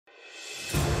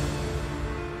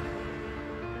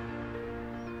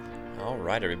All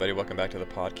right, everybody, welcome back to the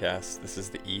podcast. This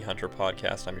is the E-Hunter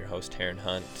podcast. I'm your host, Taryn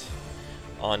Hunt.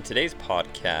 On today's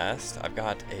podcast, I've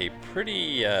got a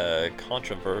pretty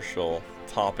controversial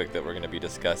topic that we're going to be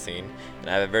discussing, and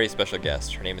I have a very special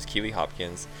guest. Her name is Keely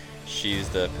Hopkins. She's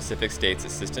the Pacific States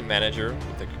Assistant Manager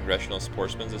with the Congressional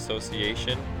Sportsmen's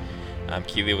Association.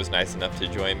 Keely was nice enough to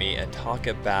join me and talk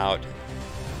about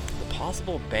the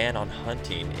possible ban on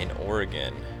hunting in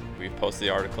Oregon. We posted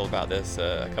the article about this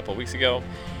a couple of weeks ago,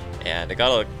 and it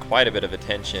got quite a bit of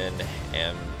attention,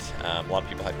 and a lot of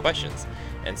people had questions.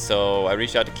 And so I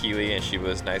reached out to Keely, and she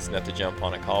was nice enough to jump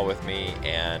on a call with me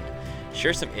and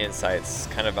share some insights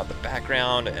kind of about the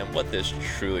background and what this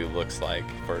truly looks like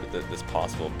for this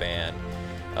possible ban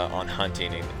on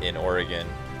hunting in Oregon.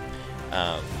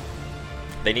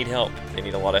 They need help. They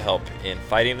need a lot of help in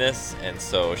fighting this, and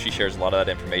so she shares a lot of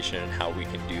that information and how we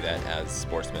can do that as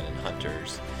sportsmen and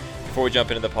hunters. Before we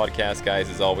jump into the podcast, guys,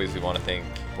 as always, we want to thank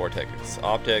Vortex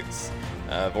Optics.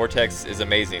 Vortex is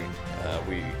amazing.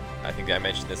 I think I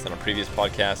mentioned this on a previous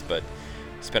podcast, but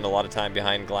we spend a lot of time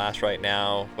behind glass right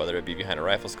now, whether it be behind a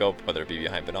rifle scope, whether it be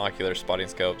behind binoculars, spotting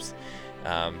scopes.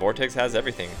 Vortex has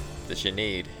everything that you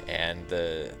need, and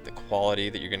the quality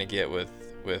that you're going to get with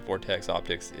Vortex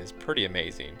Optics is pretty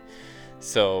amazing.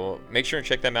 So make sure and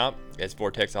check them out. It's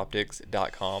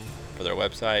vortexoptics.com for their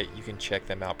website. You can check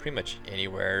them out pretty much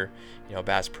anywhere,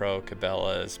 Bass Pro,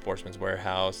 Cabela's, Sportsman's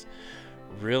Warehouse,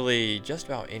 really just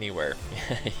about anywhere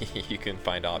you can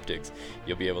find optics.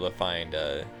 You'll be able to find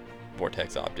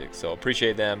Vortex Optics. So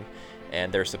appreciate them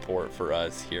and their support for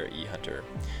us here at E-Hunter.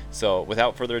 So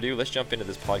without further ado, let's jump into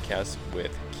this podcast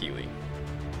with Keely.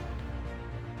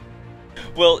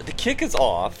 Well, to kick us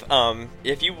off,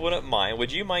 if you wouldn't mind,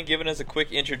 would you mind giving us a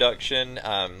quick introduction,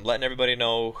 letting everybody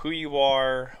know who you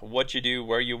are, what you do,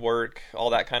 where you work, all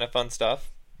that kind of fun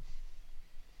stuff?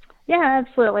 Yeah,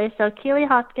 absolutely. So Keely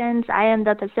Hopkins, I am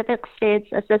the Pacific States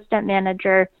Assistant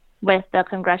Manager with the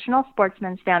Congressional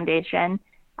Sportsmen's Foundation.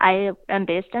 I am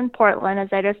based in Portland, as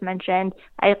I just mentioned.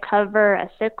 I cover a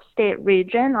 6-state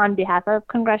region on behalf of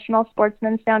Congressional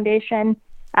Sportsmen's Foundation.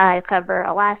 I cover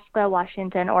Alaska,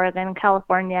 Washington, Oregon,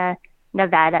 California,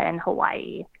 Nevada, and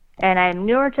Hawaii. And I'm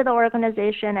newer to the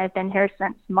organization. I've been here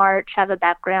since March, have a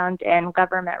background in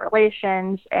government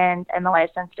relations, and am a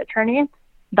licensed attorney.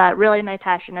 But really my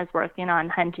passion is working on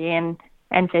hunting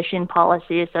and fishing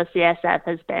policy, so CSF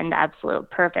has been the absolute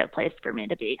perfect place for me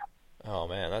to be. Oh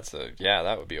man,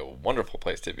 that would be a wonderful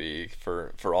place to be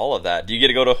for all of that. Do you get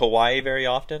to go to Hawaii very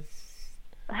often?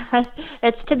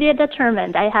 It's to be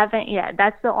determined. I haven't yet.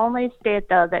 That's the only state,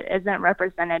 though, that isn't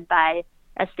represented by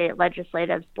a state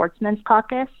legislative sportsman's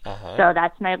caucus. So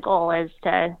that's my goal, is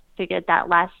to get that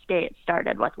last state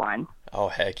started with one. Oh,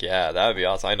 heck yeah. That would be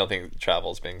awesome. I don't think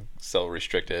travel's been so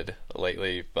restricted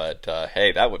lately, but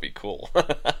hey, that would be cool.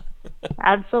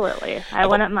 Absolutely. I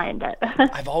wouldn't mind it.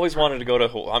 I've always wanted to go to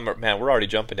Hawaii. Man, we're already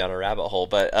jumping down a rabbit hole,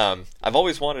 but I've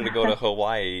always wanted to go to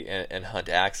Hawaii and hunt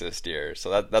axis deer.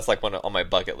 So that's like one on my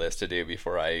bucket list to do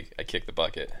before I kick the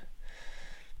bucket.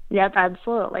 Yep,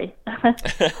 absolutely.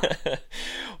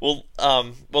 Well,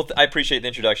 I appreciate the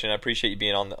introduction. I appreciate you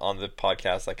being on the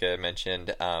podcast, like I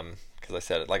mentioned. Because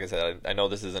like I said, I know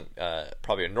this isn't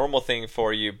probably a normal thing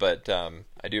for you, but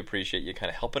I do appreciate you kind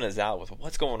of helping us out with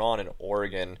what's going on in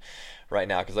Oregon right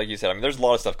now. Because like you said, there's a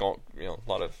lot of stuff a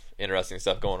lot of interesting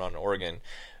stuff going on in Oregon.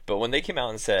 But when they came out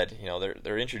and said,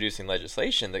 they're introducing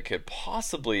legislation that could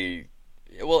possibly,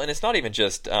 and it's not even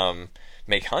just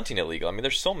make hunting illegal.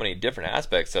 There's so many different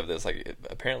aspects of this. Like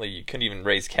apparently you couldn't even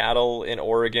raise cattle in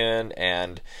Oregon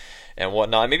and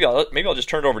whatnot. Maybe I'll just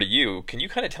turn it over to you. Can you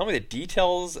kind of tell me the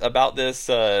details about this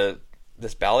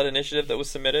ballot initiative that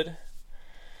was submitted?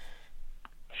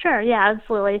 Sure. Yeah,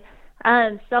 absolutely.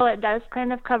 So it does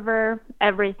kind of cover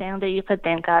everything that you could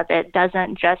think of. It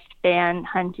doesn't just ban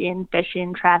hunting,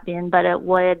 fishing, trapping, but it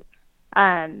would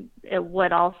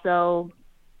also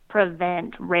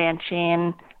prevent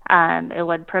ranching. It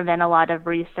would prevent a lot of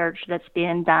research that's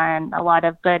being done, a lot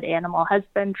of good animal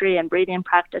husbandry and breeding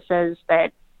practices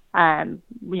that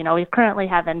we currently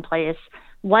have in place.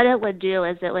 What it would do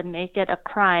is it would make it a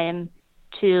crime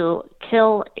to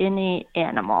kill any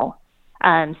animal.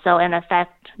 So in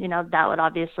effect, that would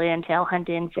obviously entail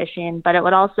hunting, fishing, but it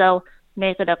would also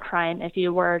make it a crime if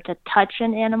you were to touch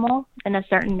an animal in a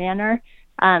certain manner.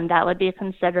 That would be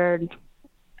considered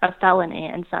a felony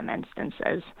in some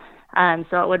instances.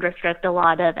 So it would restrict a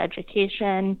lot of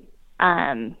education.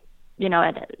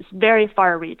 It's very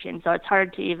far-reaching, so it's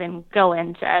hard to even go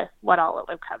into what all it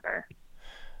would cover.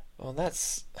 Well, that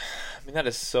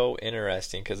is so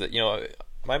interesting because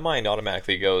my mind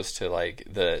automatically goes to like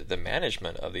the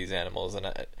management of these animals, and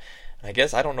I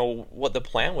guess I don't know what the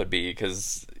plan would be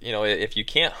because, if you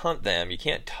can't hunt them, you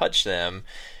can't touch them,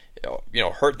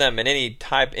 hurt them in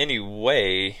any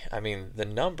way. I mean, the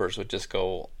numbers would just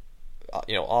go,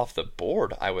 off the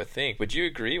board, I would think. Would you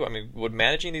agree? I mean, would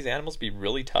managing these animals be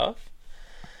really tough?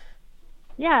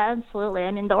 Yeah, absolutely.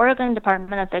 I mean, the Oregon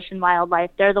Department of Fish and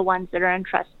Wildlife, they're the ones that are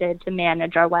entrusted to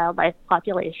manage our wildlife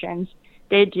populations.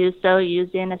 They do so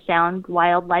using a sound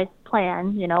wildlife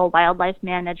plan, a wildlife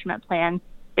management plan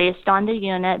based on the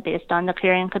unit, based on the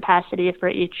carrying capacity for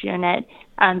each unit,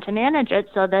 to manage it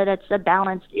so that it's a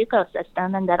balanced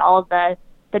ecosystem and that all the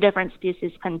different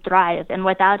species can thrive. And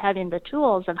without having the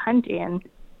tools of hunting,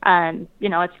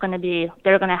 it's going to be,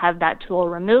 they're going to have that tool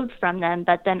removed from them.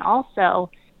 But then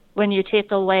also, when you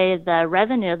take away the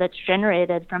revenue that's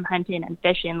generated from hunting and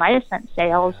fishing license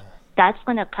sales, that's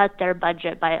going to cut their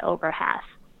budget by over half.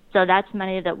 So that's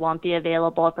money that won't be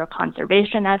available for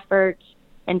conservation efforts,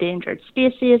 endangered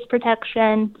species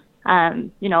protection,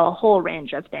 a whole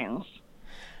range of things.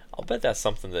 I'll bet that's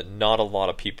something that not a lot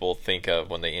of people think of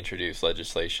when they introduce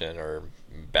legislation or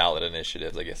ballot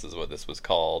initiatives, I guess is what this was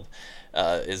called,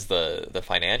 is the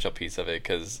financial piece of it.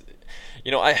 Because,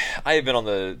 I've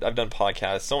done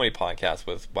podcasts, so many podcasts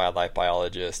with wildlife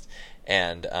biologists,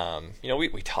 and,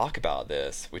 we talk about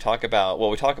this. We talk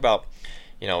about,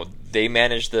 they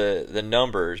manage the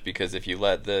numbers, because if you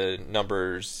let the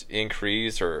numbers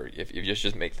increase or if you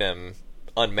just make them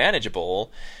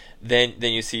unmanageable, then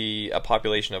you see a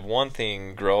population of one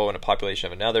thing grow and a population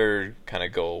of another kind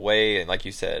of go away. And like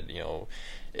you said,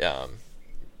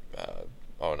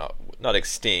 not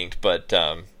extinct, but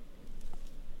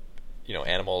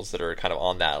animals that are kind of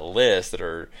on that list that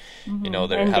are,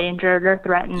 that endangered or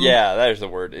threatened. Yeah, that is the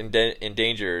word,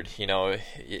 endangered.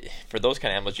 For those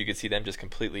kind of animals, you could see them just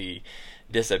completely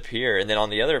disappear. And then on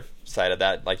the other side of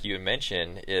that, like you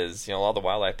mentioned, is a lot of the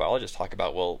wildlife biologists talk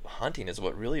about, well, hunting is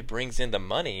what really brings in the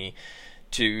money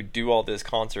to do all this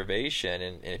conservation,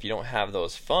 and if you don't have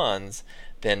those funds,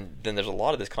 then there's a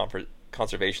lot of this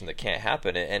conservation that can't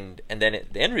happen, and then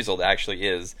the end result actually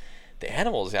is the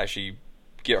animals actually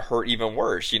get hurt even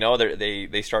worse.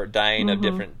 They start dying of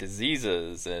different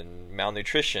diseases and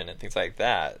malnutrition and things like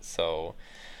that. So,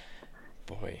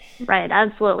 boy. Right,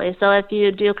 absolutely. So if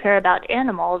you do care about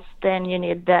animals, then you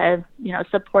need to,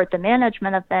 support the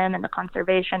management of them and the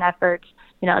conservation efforts.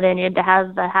 They need to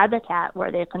have a habitat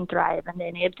where they can thrive, and they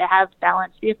need to have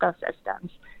balanced ecosystems.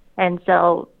 And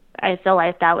so I feel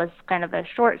like that was kind of a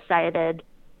short-sighted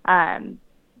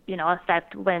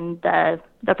effect when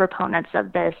the proponents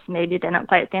of this maybe didn't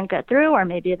quite think it through, or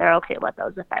maybe they're okay with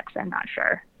those effects. I'm not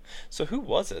sure. So who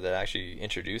was it that actually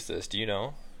introduced this? Do you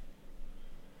know?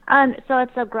 So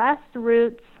it's a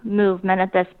grassroots movement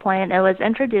at this point. It was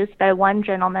introduced by one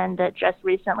gentleman that just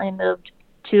recently moved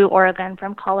to Oregon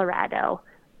from Colorado.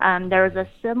 There was a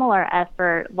similar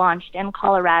effort launched in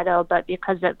Colorado, but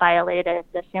because it violated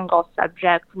the single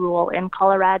subject rule in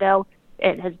Colorado,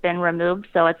 it has been removed,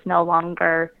 so it's no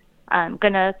longer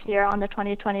going to appear on the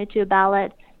 2022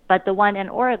 ballot. But the one in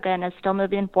Oregon is still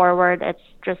moving forward. It's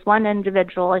just one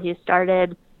individual. He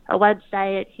started a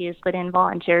website. He's getting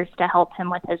volunteers to help him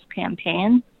with his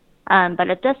campaign. But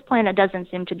at this point, it doesn't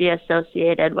seem to be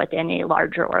associated with any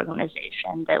larger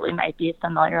organization that we might be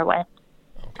familiar with.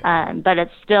 Okay. But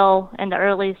it's still in the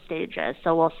early stages,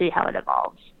 so we'll see how it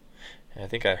evolves. I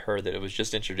think I heard that it was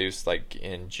just introduced like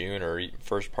in June or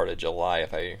first part of July,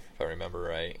 if I remember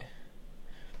right.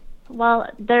 Well,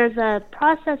 there's a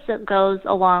process that goes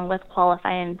along with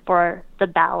qualifying for the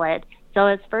ballot. So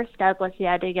his first step was he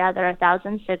had to gather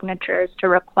 1,000 signatures to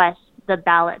request the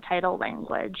ballot title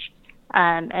language.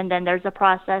 And then there's a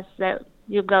process that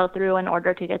you go through in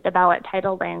order to get the ballot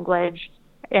title language.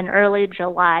 In early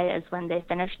July is when they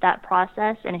finished that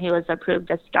process, and he was approved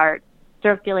to start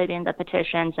circulating the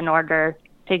petitions in order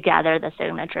to gather the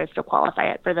signatures to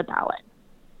qualify it for the ballot.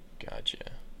 Gotcha.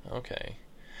 Okay.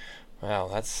 Wow,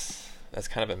 that's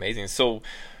kind of amazing. So,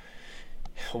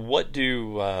 what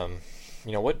do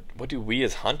what do we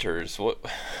as hunters,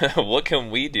 what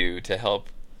can we do to help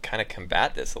kind of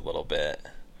combat this a little bit?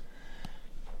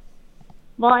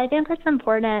 Well, I think it's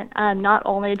important not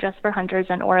only just for hunters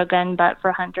in Oregon, but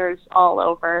for hunters all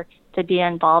over to be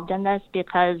involved in this,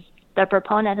 because the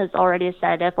proponent has already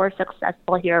said if we're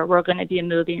successful here, we're going to be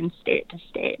moving state to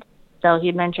state. So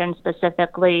he mentioned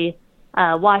specifically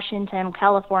Washington,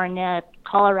 California,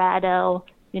 Colorado,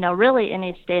 really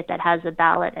any state that has a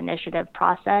ballot initiative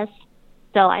process.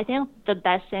 So I think the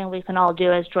best thing we can all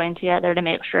do is join together to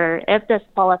make sure if this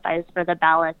qualifies for the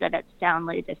ballot that it's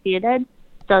soundly defeated,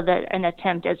 so that an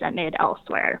attempt isn't made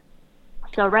elsewhere.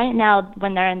 So right now,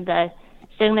 when they're in the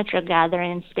signature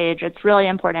gathering stage, it's really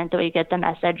important that we get the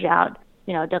message out.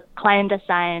 Decline to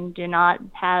sign. Do not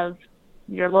have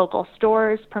your local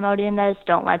stores promoting this.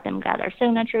 Don't let them gather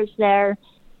signatures there.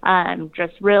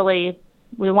 Just really,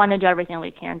 we want to do everything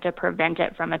we can to prevent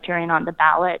it from appearing on the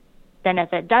ballot. Then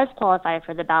if it does qualify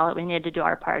for the ballot, we need to do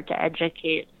our part to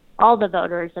educate all the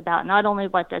voters about not only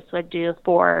what this would do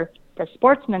for the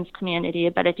sportsman's community,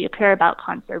 but if you care about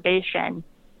conservation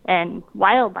and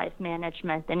wildlife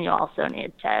management, then you also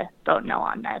need to vote no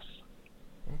on this.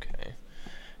 Okay.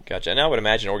 Gotcha. And I would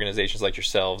imagine organizations like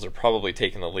yourselves are probably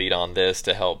taking the lead on this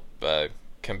to help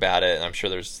combat it, and I'm sure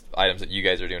there's items that you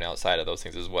guys are doing outside of those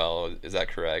things as well. Is that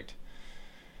correct?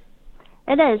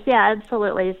 It is, yeah,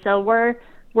 absolutely. So we're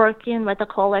working with a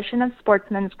coalition of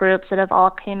sportsmen's groups that have all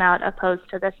came out opposed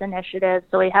to this initiative.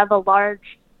 So we have a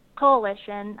large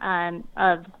coalition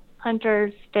of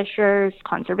hunters, fishers,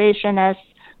 conservationists,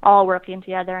 all working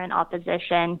together in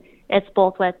opposition. It's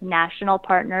both with national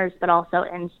partners, but also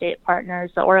in-state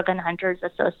partners. The Oregon Hunters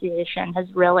Association has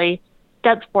really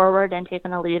stepped forward and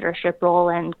taken a leadership role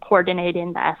in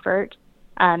coordinating the effort.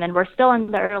 And we're still in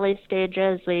the early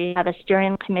stages. We have a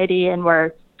steering committee, and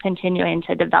we're continuing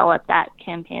to develop that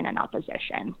campaign in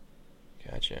opposition.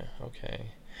 Gotcha.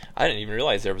 Okay. I didn't even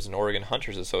realize there was an Oregon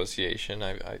Hunters Association.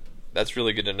 That's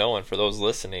really good to know. And for those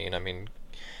listening, I mean,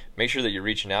 make sure that you're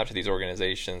reaching out to these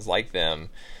organizations like them,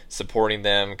 supporting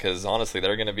them, because honestly,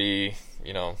 they're going to be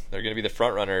the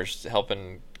front runners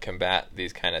helping combat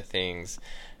these kind of things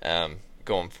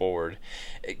going forward.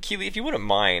 Keely, if you wouldn't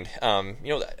mind,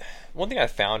 one thing I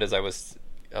found as I was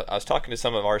talking to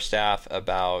some of our staff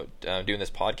about doing this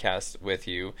podcast with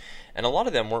you, and a lot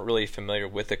of them weren't really familiar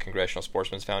with the Congressional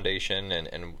Sportsmen's Foundation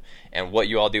and what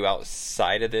you all do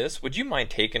outside of this. Would you mind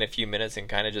taking a few minutes and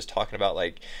kind of just talking about,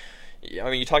 like,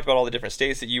 I mean, you talked about all the different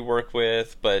states that you work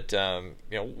with, but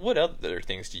what other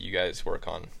things do you guys work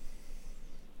on?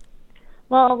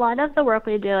 Well, a lot of the work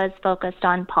we do is focused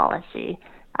on policy.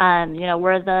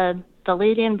 We're the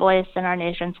leading voice in our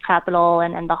nation's capital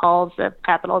and in the halls of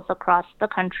capitals across the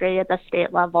country at the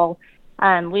state level.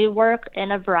 We work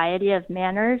in a variety of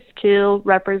manners to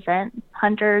represent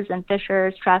hunters and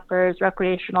fishers, trappers,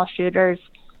 recreational shooters.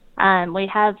 We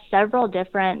have several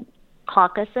different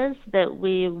caucuses that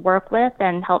we work with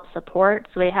and help support.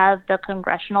 So we have the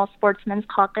Congressional Sportsmen's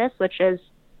Caucus, which is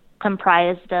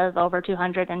comprised of over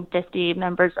 250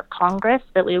 members of Congress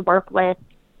that we work with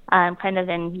kind of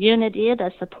in unity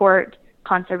to support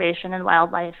conservation and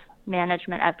wildlife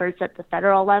management efforts at the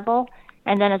federal level.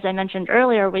 And then, as I mentioned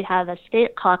earlier, we have a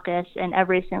state caucus in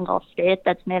every single state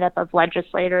that's made up of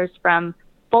legislators from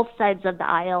both sides of the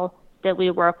aisle that we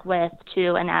work with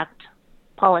to enact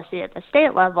policy at the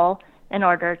state level in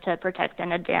order to protect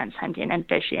and advance hunting and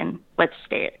fishing with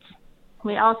states.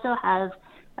 We also have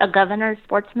a governor's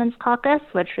sportsman's caucus,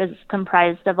 which is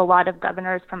comprised of a lot of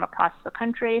governors from across the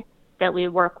country that we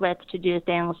work with to do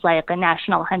things like a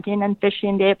National Hunting and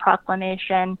Fishing Day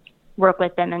proclamation, work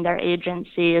with them in their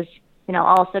agencies,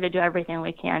 also to do everything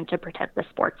we can to protect the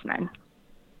sportsmen.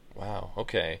 Wow,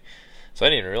 okay. So I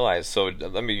didn't even realize. So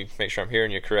let me make sure I'm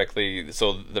hearing you correctly.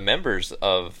 So the members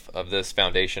of this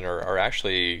foundation are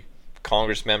actually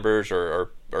Congress members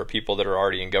or people that are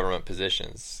already in government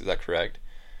positions. Is that correct?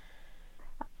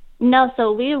 No,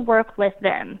 so we work with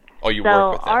them. Oh, you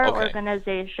work with them. Our okay.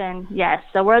 organization, yes.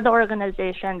 So we're the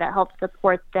organization that helps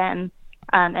support them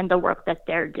and the work that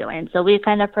they're doing. So we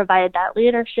kind of provide that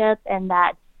leadership and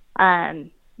that,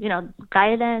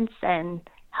 guidance and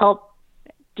help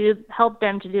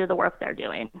them to do the work they're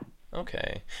doing.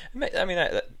 Okay. I mean,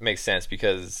 that makes sense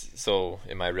because, so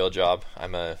in my real job,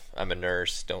 I'm a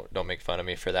nurse. Don't make fun of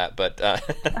me for that. But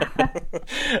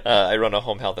I run a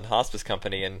home health and hospice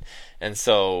company, and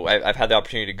so I've had the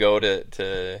opportunity to go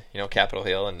to Capitol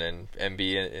Hill and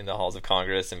be in the halls of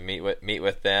Congress and meet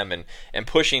with them and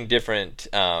pushing different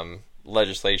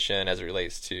legislation as it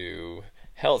relates to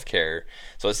healthcare.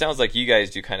 So it sounds like you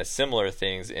guys do kind of similar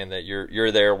things in that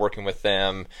you're there working with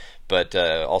them, but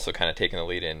also kind of taking the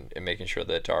lead in making sure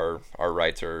that our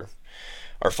rights are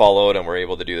followed and we're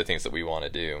able to do the things that we want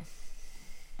to do.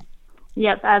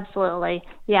 Yep, absolutely.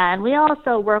 Yeah, and we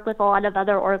also work with a lot of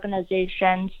other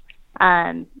organizations,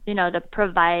 to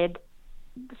provide,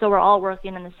 so we're all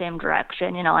working in the same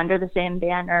direction, under the same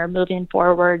banner, moving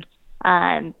forward.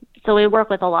 So we work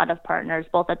with a lot of partners,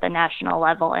 both at the national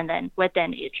level and then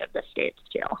within each of the states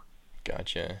too.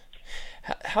 Gotcha.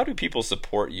 How do people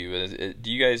support you? Do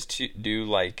you guys do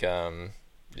like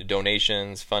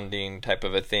donations, funding type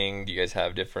of a thing? Do you guys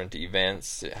have different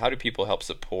events? How do people help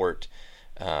support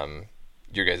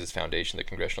your guys' foundation, the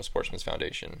Congressional Sportsmen's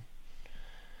Foundation?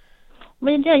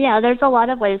 We do, yeah. There's a lot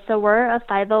of ways. So we're a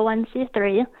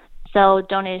 501c3, so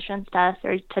donations to us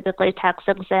are typically tax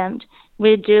exempt.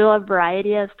 We do a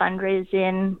variety of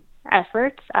fundraising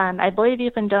efforts. I believe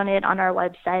you can donate on our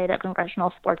website at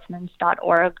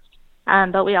congressionalsportsmans.org.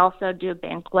 But we also do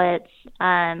banquets.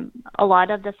 A lot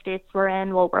of the states we're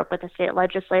in will work with the state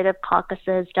legislative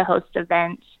caucuses to host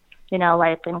events.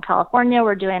 Like in California,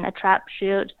 we're doing a trap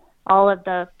shoot. All of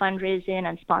the fundraising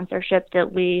and sponsorship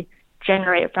that we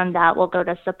generate from that will go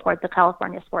to support the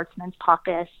California Sportsmen's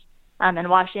Caucus. In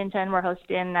Washington, we're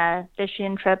hosting a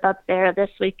fishing trip up there this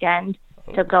weekend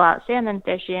to go out salmon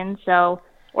fishing. So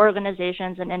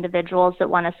organizations and individuals that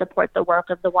want to support the work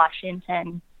of the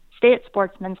Washington State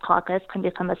Sportsmen's Caucus can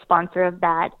become a sponsor of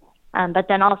that. But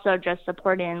then also just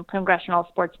supporting Congressional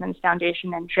Sportsmen's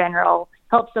Foundation in general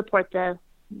helps support the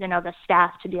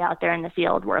staff to be out there in the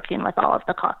field working with all of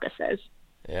the caucuses.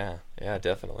 Yeah,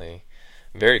 definitely.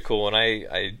 Very cool. And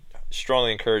I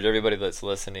strongly encourage everybody that's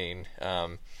listening,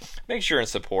 make sure and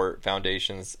support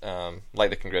foundations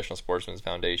like the Congressional Sportsmen's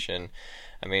Foundation.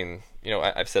 I mean,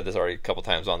 I've said this already a couple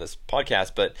times on this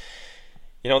podcast, but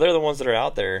they're the ones that are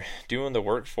out there doing the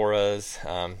work for us.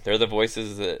 They're the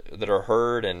voices that are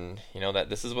heard, and that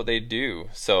this is what they do.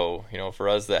 So for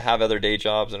us that have other day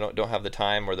jobs and don't have the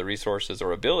time or the resources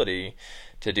or ability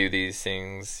to do these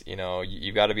things,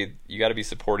 you got to be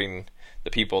supporting the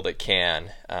people that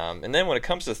can. And then when it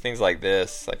comes to things like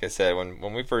this, like I said,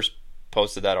 when we first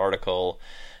posted that article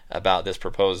about this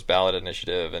proposed ballot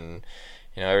initiative, and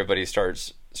everybody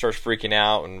starts freaking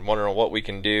out and wondering what we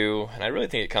can do. And I really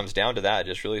think it comes down to that,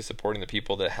 just really supporting the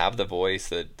people that have the voice,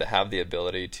 that have the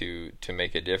ability to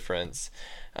make a difference.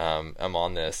 I'm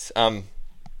on this.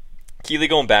 Keely,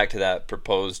 going back to that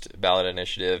proposed ballot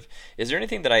initiative, is there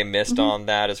anything that I missed on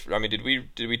that? Did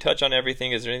we touch on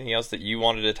everything? Is there anything else that you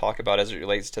wanted to talk about as it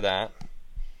relates to that?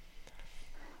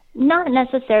 Not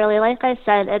necessarily. Like I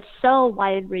said, it's so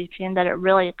wide-reaching that it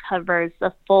really covers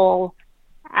the full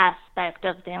aspect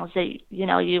of things that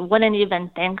you wouldn't even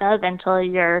think of until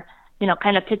you're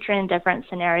kind of picturing different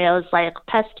scenarios, like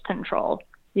pest control.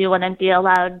 You wouldn't be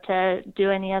allowed to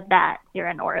do any of that here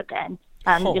in Oregon.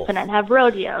 You couldn't have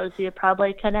rodeos. You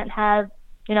probably couldn't have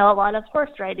a lot of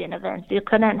horse riding events. You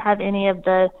couldn't have any of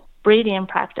the breeding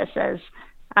practices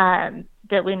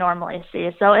that we normally see.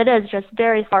 So it is just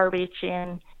very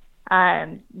far-reaching.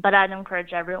 But I'd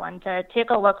encourage everyone to take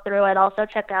a look through it. Also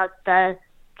check out the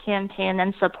campaign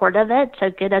in support of it to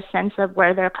get a sense of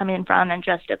where they're coming from and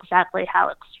just exactly how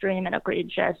extreme and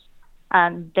egregious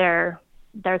their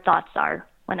thoughts are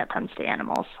when it comes to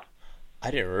animals. I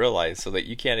didn't realize, so that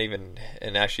you can't even,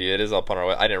 and actually it is up on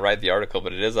our, I didn't write the article,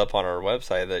 but it is up on our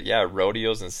website that,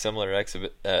 rodeos and similar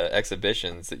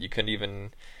exhibitions, that you couldn't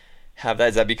even have that.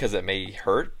 Is that because it may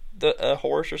hurt a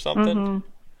horse or something?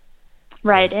 Mm-hmm.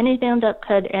 Right. Anything that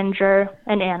could injure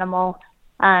an animal.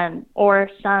 Or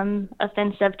some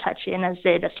offensive touching, as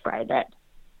they describe it.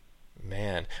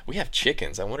 Man, we have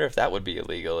chickens. I wonder if that would be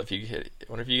illegal. I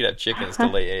wonder if you could have chickens to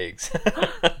lay eggs.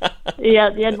 Yeah,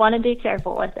 you'd want to be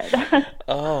careful with it.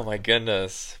 Oh my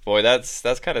goodness, boy, that's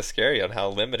kind of scary on how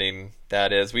limiting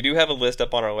that is. We do have a list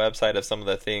up on our website of some of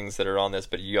the things that are on this,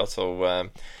 but you also,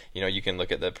 you can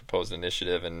look at the proposed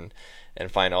initiative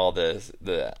and find all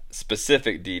the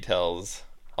specific details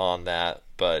on that.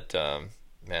 But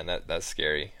man, that's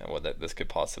scary, and what this could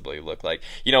possibly look like.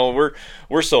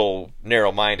 We're so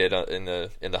narrow-minded in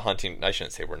the hunting. I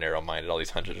shouldn't say we're narrow-minded. All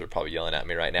these hunters are probably yelling at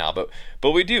me right now, but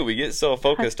we get so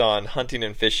focused on hunting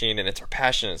and fishing, and it's our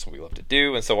passion. It's what we love to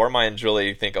do, and so our minds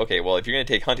really think, okay, well, if you're going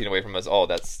to take hunting away from us,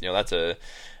 that's a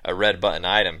red button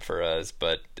item for us.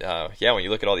 But when you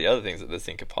look at all the other things that this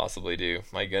thing could possibly do,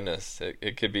 my goodness,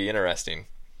 it could be interesting.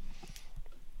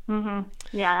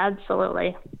 Mm-hmm. Yeah,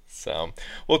 absolutely. So,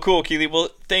 well, cool, Keely. Well,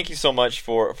 thank you so much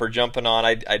for jumping on.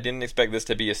 I didn't expect this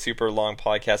to be a super long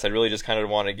podcast. I really just kind of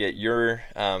want to get your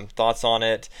thoughts on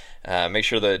it, make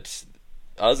sure that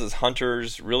us as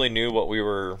hunters really knew what we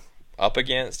were up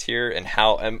against here, and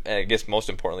how, and I guess most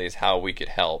importantly, is how we could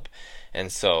help.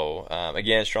 And so,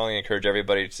 again, strongly encourage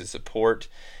everybody to support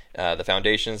the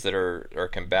foundations that are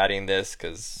combating this,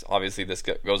 because obviously this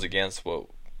goes against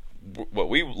what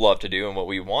we love to do and what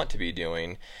we want to be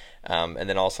doing, and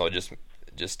then also just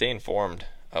stay informed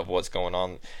of what's going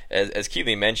on. As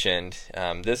Keely mentioned,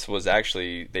 this was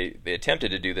actually, they attempted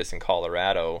to do this in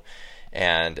Colorado,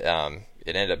 and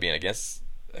it ended up being against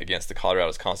the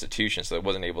Colorado's constitution, so it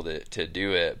wasn't able to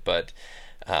do it. But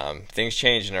things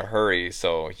change in a hurry,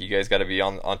 so you guys got to be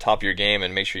on top of your game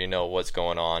and make sure you know what's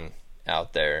going on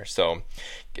out there. So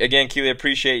again, Keely,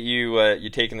 appreciate you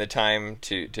taking the time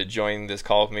to join this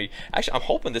call with me. Actually, I'm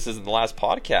hoping this isn't the last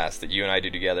podcast that you and I do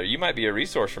together. You might be a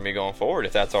resource for me going forward,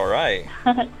 if that's all right.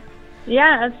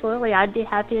 Yeah, absolutely. I'd be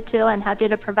happy to, and happy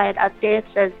to provide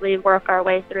updates as we work our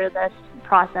way through this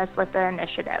process with the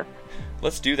initiative.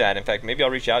 Let's do that. In fact, maybe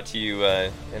I'll reach out to you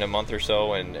in a month or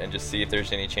so and just see if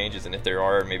there's any changes. And if there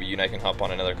are, maybe you and I can hop on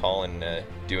another call and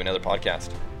do another podcast.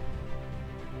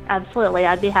 Absolutely.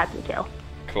 I'd be happy to.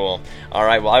 Cool. All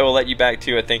right. Well, I will let you back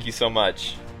to it. Thank you so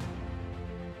much.